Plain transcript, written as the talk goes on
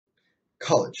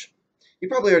College. You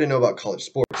probably already know about college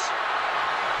sports.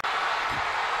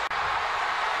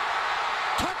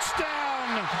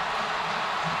 Touchdown!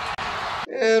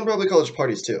 And probably college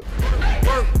parties too.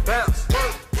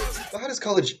 But how does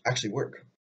college actually work?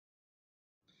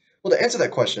 Well, to answer that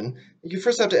question, you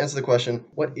first have to answer the question,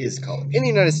 what is college? In the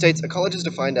United States, a college is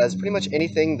defined as pretty much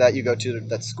anything that you go to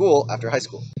that's school after high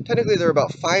school. Technically, there are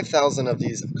about 5,000 of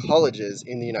these colleges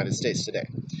in the United States today.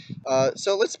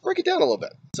 So let's break it down a little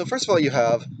bit. So first of all, you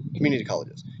have community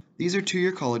colleges. These are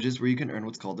two-year colleges where you can earn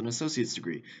what's called an associate's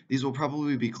degree. These will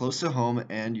probably be close to home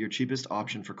and your cheapest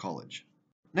option for college.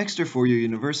 Next are four-year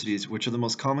universities, which are the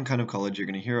most common kind of college you're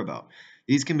going to hear about.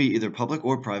 These can be either public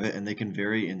or private, and they can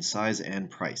vary in size and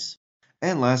price.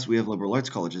 And last, we have liberal arts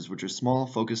colleges, which are small,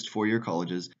 focused four-year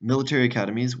colleges, military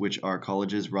academies, which are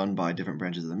colleges run by different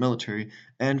branches of the military,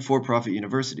 and for-profit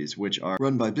universities, which are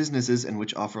run by businesses and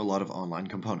which offer a lot of online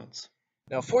components.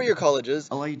 Now, four-year colleges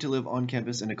allow you to live on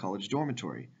campus in a college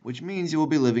dormitory, which means you will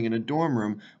be living in a dorm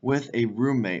room with a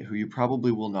roommate who you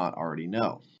probably will not already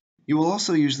know. You will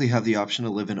also usually have the option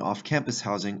to live in off-campus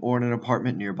housing or in an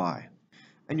apartment nearby.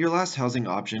 And your last housing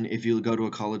option, if you go to a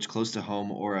college close to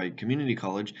home or a community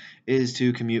college, is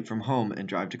to commute from home and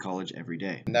drive to college every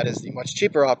day. And that is the much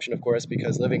cheaper option, of course,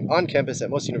 because living on campus at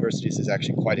most universities is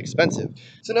actually quite expensive.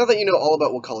 So now that you know all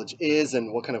about what college is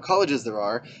and what kind of colleges there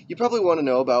are, you probably want to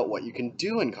know about what you can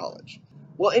do in college.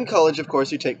 Well, in college, of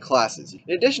course, you take classes.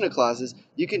 In addition to classes,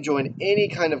 you can join any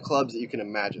kind of clubs that you can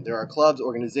imagine. There are clubs,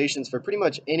 organizations for pretty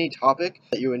much any topic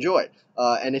that you enjoy.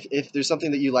 And if there's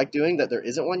something that you like doing that there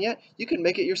isn't one yet, you can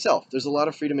make it yourself. There's a lot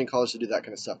of freedom in college to do that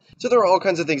kind of stuff. So there are all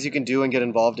kinds of things you can do and get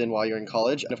involved in while you're in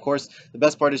college. And of course, the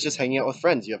best part is just hanging out with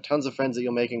friends. You have tons of friends that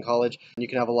you'll make in college, and you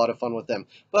can have a lot of fun with them.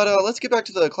 But let's get back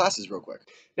to the classes real quick.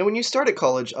 Now, when you start at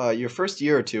college, your first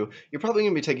year or two, you're probably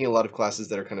going to be taking a lot of classes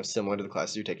that are kind of similar to the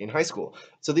classes you're taking in high school.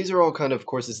 So these are all kind of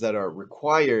courses that are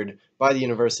required by the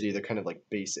university. They're kind of like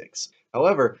basics.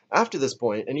 However, after this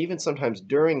point, and even sometimes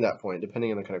during that point,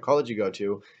 depending on the kind of college you go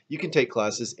to, you can take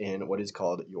classes in what is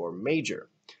called your major.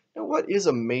 Now, what is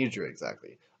a major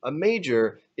exactly? A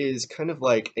major is kind of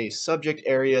like a subject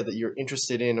area that you're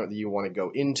interested in or that you want to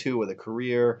go into with a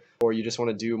career, or you just want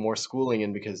to do more schooling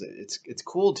in because it's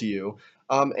cool to you.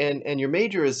 And your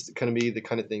major is going to be the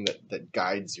kind of thing that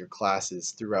guides your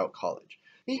classes throughout college.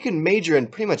 You can major in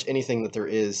pretty much anything that there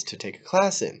is to take a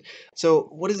class in. So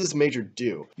what does this major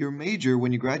do? Your major,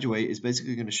 when you graduate, is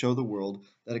basically going to show the world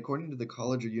that according to the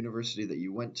college or university that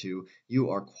you went to, you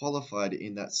are qualified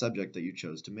in that subject that you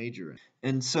chose to major in.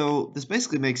 And so this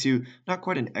basically makes you not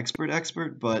quite an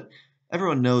expert, but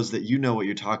everyone knows that you know what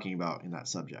you're talking about in that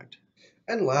subject.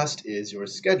 And last is your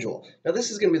schedule. Now this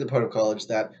is going to be the part of college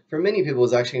that for many people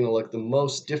is actually going to look the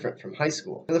most different from high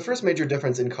school. Now the first major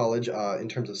difference in college in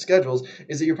terms of schedules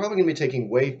is that you're probably going to be taking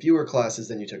way fewer classes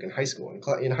than you took in high school.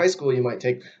 In high school you might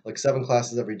take like 7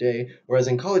 classes every day, whereas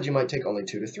in college you might take only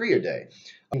 2 to 3 a day.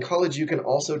 In college you can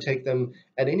also take them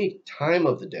at any time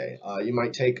of the day. You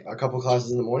might take a couple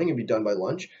classes in the morning and be done by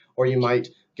lunch, or you might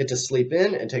get to sleep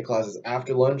in and take classes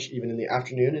after lunch, even in the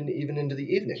afternoon and even into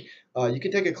the evening. You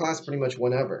can take a class pretty much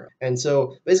whenever. And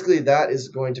so basically that is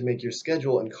going to make your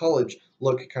schedule in college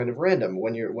look kind of random.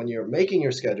 When you're making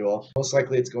your schedule, most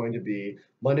likely it's going to be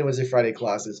Monday, Wednesday, Friday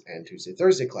classes and Tuesday,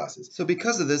 Thursday classes. So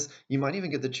because of this, you might even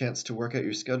get the chance to work out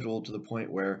your schedule to the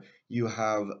point where you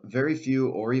have very few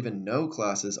or even no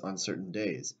classes on certain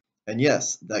days. And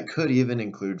yes, that could even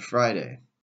include Friday.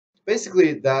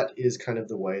 Basically, that is kind of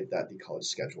the way that the college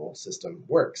schedule system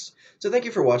works. So thank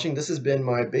you for watching. This has been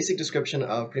my basic description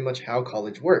of pretty much how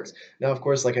college works. Now, of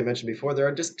course, like I mentioned before, there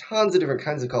are just tons of different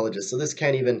kinds of colleges, so this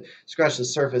can't even scratch the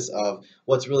surface of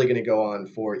what's really going to go on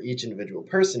for each individual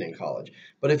person in college.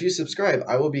 But if you subscribe,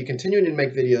 I will be continuing to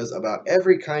make videos about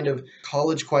every kind of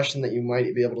college question that you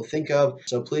might be able to think of.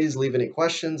 So please leave any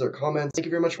questions or comments. Thank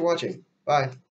you very much for watching. Bye.